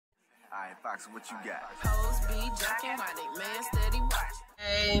Alright, Fox, what you got? Hoes be jacking while they man steady watching.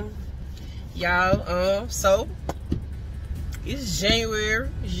 Hey, y'all, so it's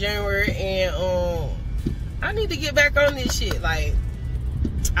January, and I need to get back on this shit. Like,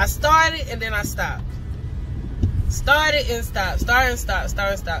 I started and then I stopped. Started and stopped.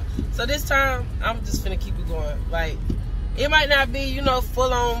 So this time, I'm just finna keep it going. Like, it might not be, you know,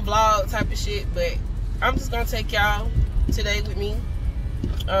 full-on vlog type of shit, but I'm just gonna take y'all today with me.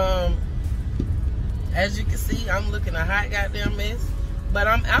 As you can see, I'm looking a hot goddamn mess, but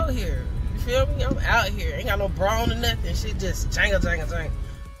I'm out here. You feel me? I'm out here. Ain't got no bra on or nothing. Shit just jangle.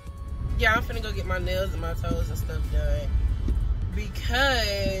 Yeah, I'm finna go get my nails and my toes and stuff done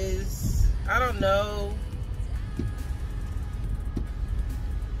because I don't know.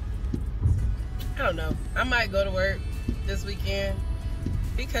 I might go to work this weekend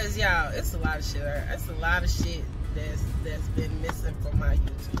because y'all, it's a lot of shit. It's a lot of shit that's been missing from my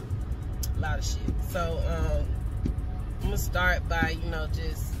YouTube. A lot of shit. So I'm gonna start by, you know,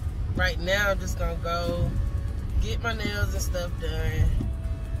 just right now I'm just gonna go get my nails and stuff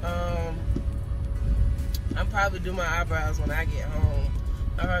done. I'll probably do my eyebrows when I get home.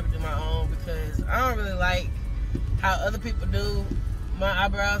 I'll probably do my own because I don't really like how other people do my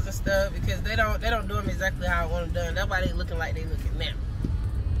eyebrows and stuff because they don't do them exactly how I want them done. That's why they looking like they looking now.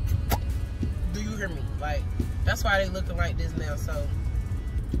 Do you hear me? Like, that's why they looking like this now. So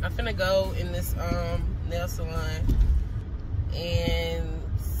I'm finna go in this nail salon, and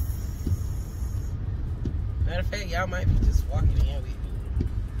matter of fact, y'all might be just walking in with me.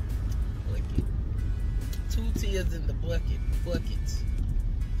 Bucket. 2 tears in the bucket.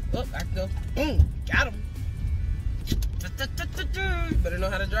 Oh, I can go. Got him. Better know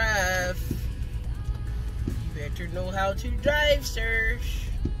how to drive. You better know how to drive, sir.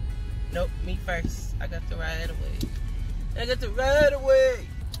 Nope, me first. I got the right away. And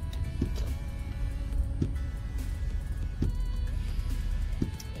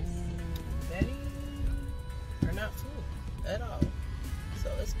Betty are not full at all. So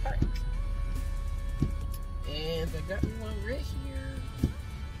it's parked. And I got me one right here.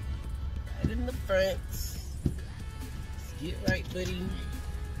 Right in the front. Get right, buddy.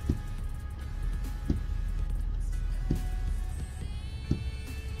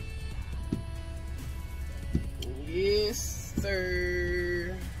 Yes,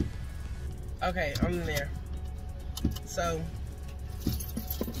 sir. Okay, I'm there. So,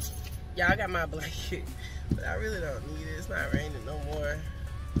 yeah, I got my blanket, but I really don't need it. It's not raining no more.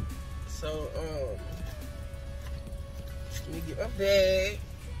 So, let me get my bag.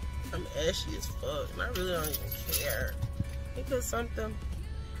 I'm ashy as fuck, and I really don't even care. Because something,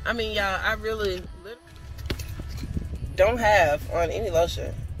 I mean, y'all, I really don't have on any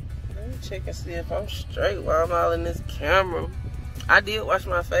lotion. Let me check and see if I'm straight while I'm all in this camera. I did wash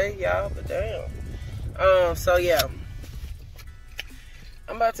my face, y'all, but damn. So yeah,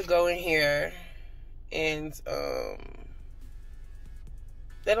 I'm about to go in here, and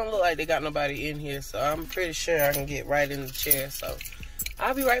they don't look like they got nobody in here, so I'm pretty sure I can get right in the chair. So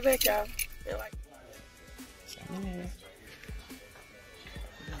I'll be right back, y'all. They're like,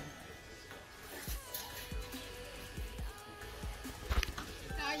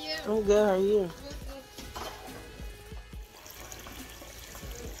 I'm good, how are you?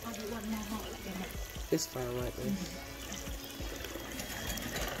 It's fine like this.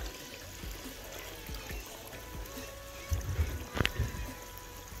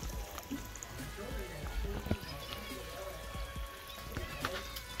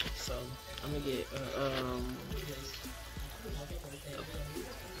 So, I'm gonna get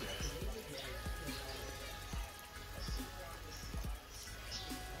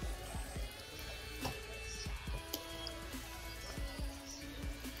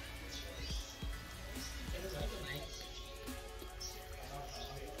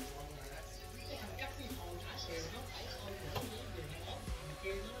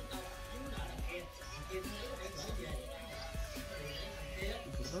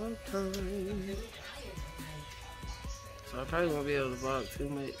so I probably won't be able to vlog too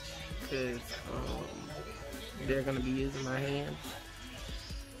much because they're gonna be using my hands.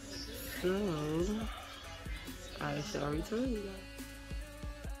 So I shall return you guys.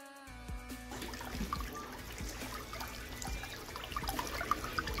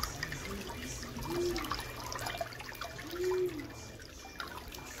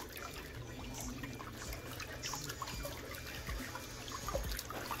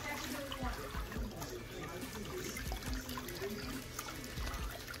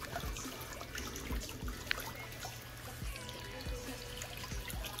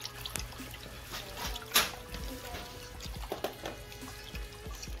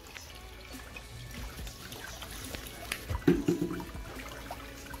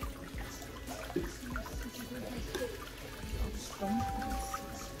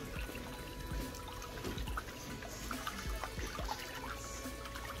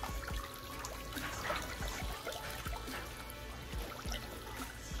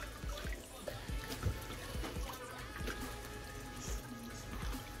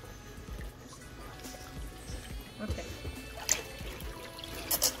 Okay.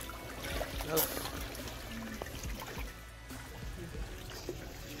 Nope.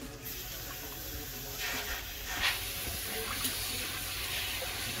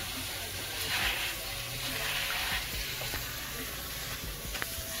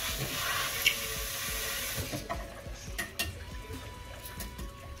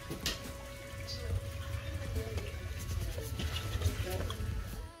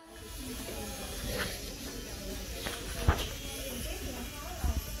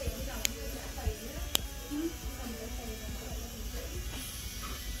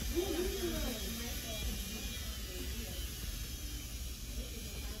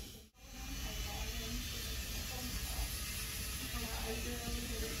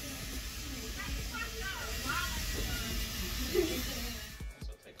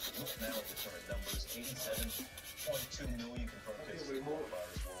 So take a look now at the current numbers. 87.2 million confirmed cases of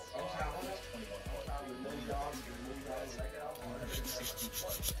coronavirus worldwide. 21.3 million vaccinated.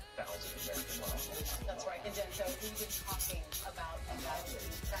 161,000 American lives. That's right. And Jen, so we've been talking about how the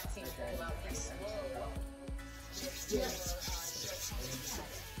vaccine rollout is slow.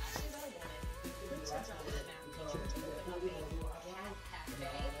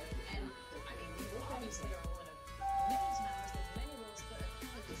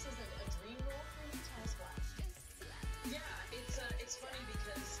 It's funny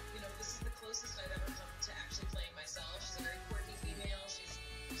because, you know, this is the closest I've ever come to actually playing myself. She's a very quirky female. She's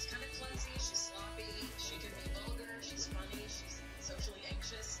kind of clumsy. She's sloppy. She can be vulgar. She's funny. She's socially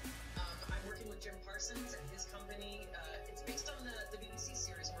anxious. I'm working with Jim Parsons and his company. It's based on the BBC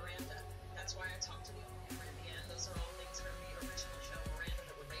series Miranda. That's why I talked to the owner at the end. Those are all things from the original show Miranda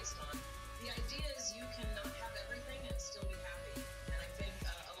that we're based on. The idea is you cannot have everything and still be happy. And I think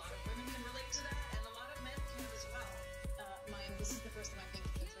a lot of women can relate to that, and a lot of men can as well. Maya, this is the first time I think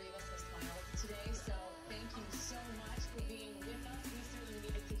the three of us have smiled today, so thank you so much for being with us. We certainly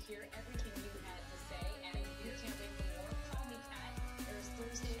needed to hear everything you had to say, and if you can't wait for more, Call Me Kat airs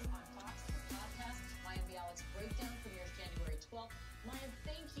Thursdays on Fox Podcast. Maya and the Alex Breakdown premieres January 12th. Maya,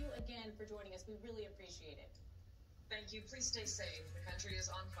 thank you again for joining us. We really appreciate it. Thank you. Please stay safe. The country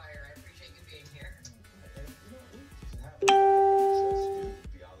is on fire. I appreciate you being here.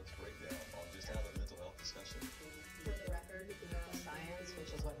 The Alex Breakdown on Just Have a Mental Health Discussion. For the record, neuroscience,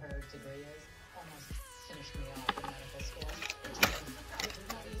 which is what her degree is, almost finished me off in medical school.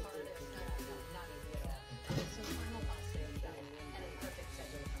 Not easy at all. So final thoughts today, and a perfect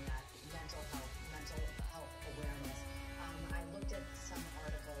segue from that, mental health awareness. I looked at some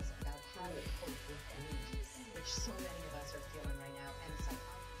articles about how to cope with grief, which so many of us are feeling right now, and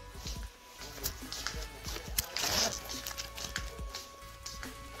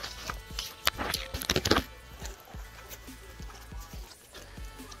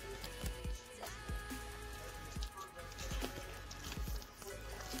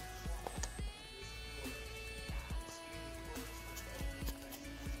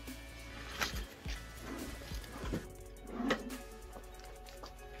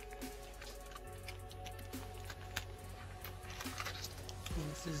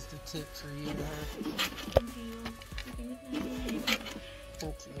This is the tip for you, huh? Thank you.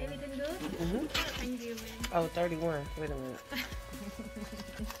 Thank you. Everything good? Mm-hmm. Thank you, man. Oh, 31. Wait a minute.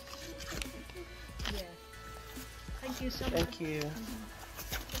 Yeah. Thank you so much. Thank you.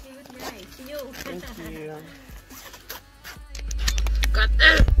 Okay, good night. See you. Thank you. Got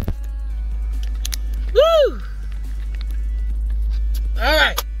that. Woo! All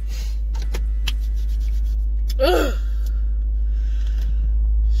right. Ugh.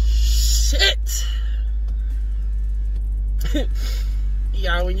 Shit.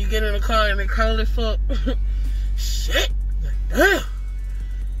 Y'all, when you get in the car and it cold as fuck, shit. Damn.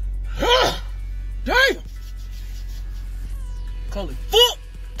 Damn. Cold as fuck.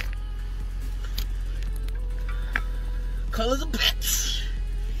 Cold as a bitch.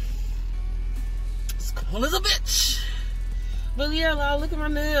 It's cold as a bitch. But yeah, y'all, look at my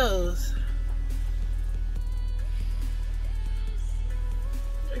nails.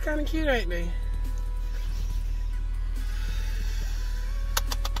 They're kind of cute, ain't they?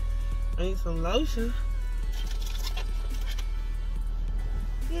 I need some lotion.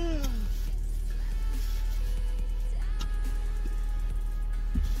 Yeah.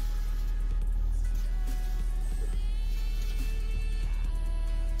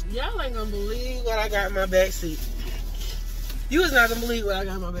 Y'all ain't gonna believe what I got in my backseat. You was not gonna believe what I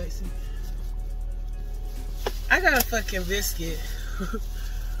got in my backseat. I got a fucking biscuit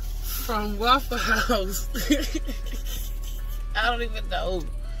from Waffle House. I don't even know.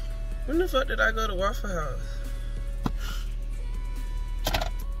 When the fuck did I go to Waffle House?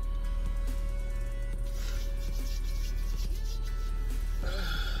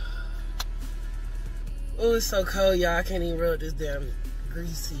 Oh, it's so cold, y'all. I can't even roll this damn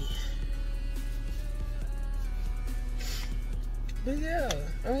greasy. But yeah,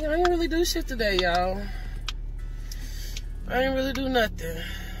 I mean, I didn't really do shit today, y'all. I didn't really do nothing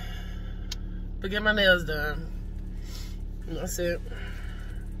but get my nails done. And that's it.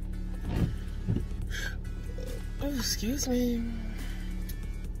 Oh, excuse me.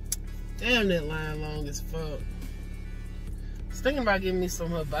 Damn, that line long as fuck. I was thinking about getting me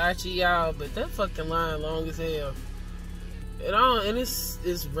some hibachi, y'all, but that fucking line long as hell. And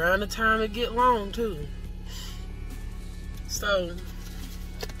it's around the time it get long too. So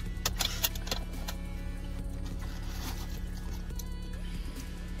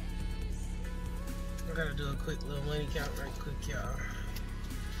I gotta do a quick little money count right quick, y'all.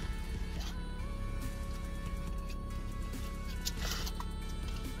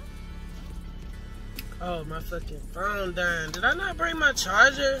 Oh, my fucking phone dying. Did I not bring my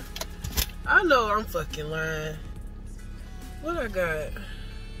charger? I know I'm fucking lying. What I got?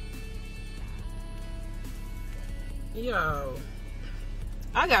 Yo,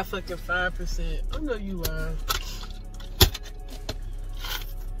 I got fucking 5%. I know you lying.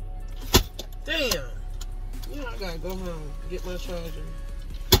 Damn. Yeah, I gotta go home, get my charger.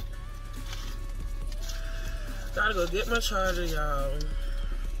 Gotta go get my charger, y'all.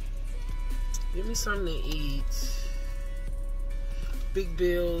 Give me something to eat. Big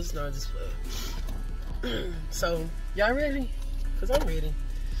bills. No, just play. So, y'all ready? Cause I'm ready.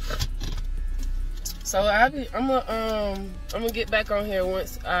 So I'm gonna get back on here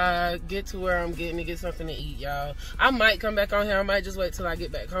once I get to where I'm getting to get something to eat, y'all. I might come back on here. I might just wait till I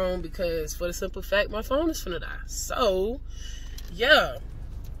get back home because for the simple fact my phone is finna die. So, yeah.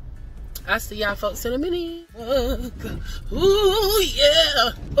 I see y'all folks in a minute. Ooh,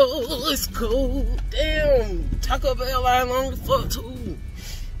 yeah. Oh, it's cold. Damn. Taco Bell line long as fuck, too.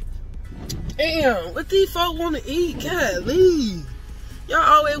 Damn. What these folks want to eat? Golly. Y'all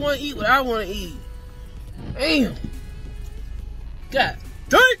always want to eat what I want to eat. Damn. God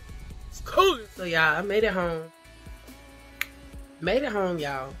dang. It's cold. So, y'all, I made it home. Made it home,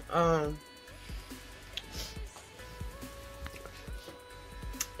 y'all.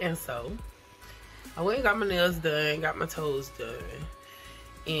 And so, I went and got my nails done, got my toes done.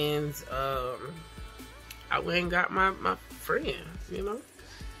 And, I went and got my friend, you know?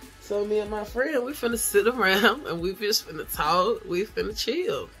 So, me and my friend, we finna sit around and we just finna talk. We finna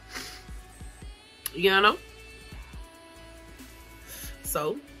chill. You know?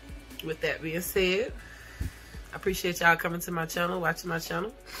 So, with that being said, I appreciate y'all coming to my channel, watching my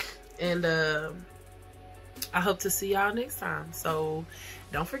channel. And, I hope to see y'all next time. So,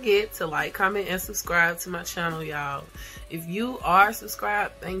 don't forget to like, comment, and subscribe to my channel, y'all. If you are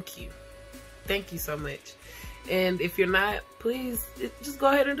subscribed, thank you. Thank you so much. And if you're not, please, just go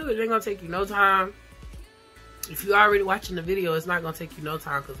ahead and do it. It ain't gonna take you no time. If you're already watching the video, it's not gonna take you no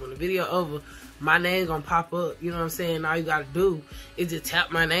time, because when the video over, my name gonna pop up. You know what I'm saying? All you gotta do is just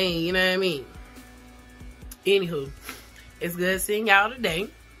tap my name. You know what I mean? Anywho, it's good seeing y'all today,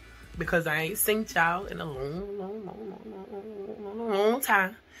 because I ain't seen y'all in a long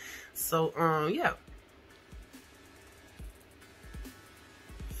time. So, yeah.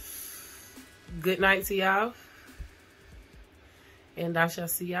 Good night to y'all. And I shall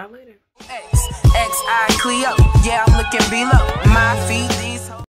see y'all later. XI Cleo, yeah, I'm looking below. My feet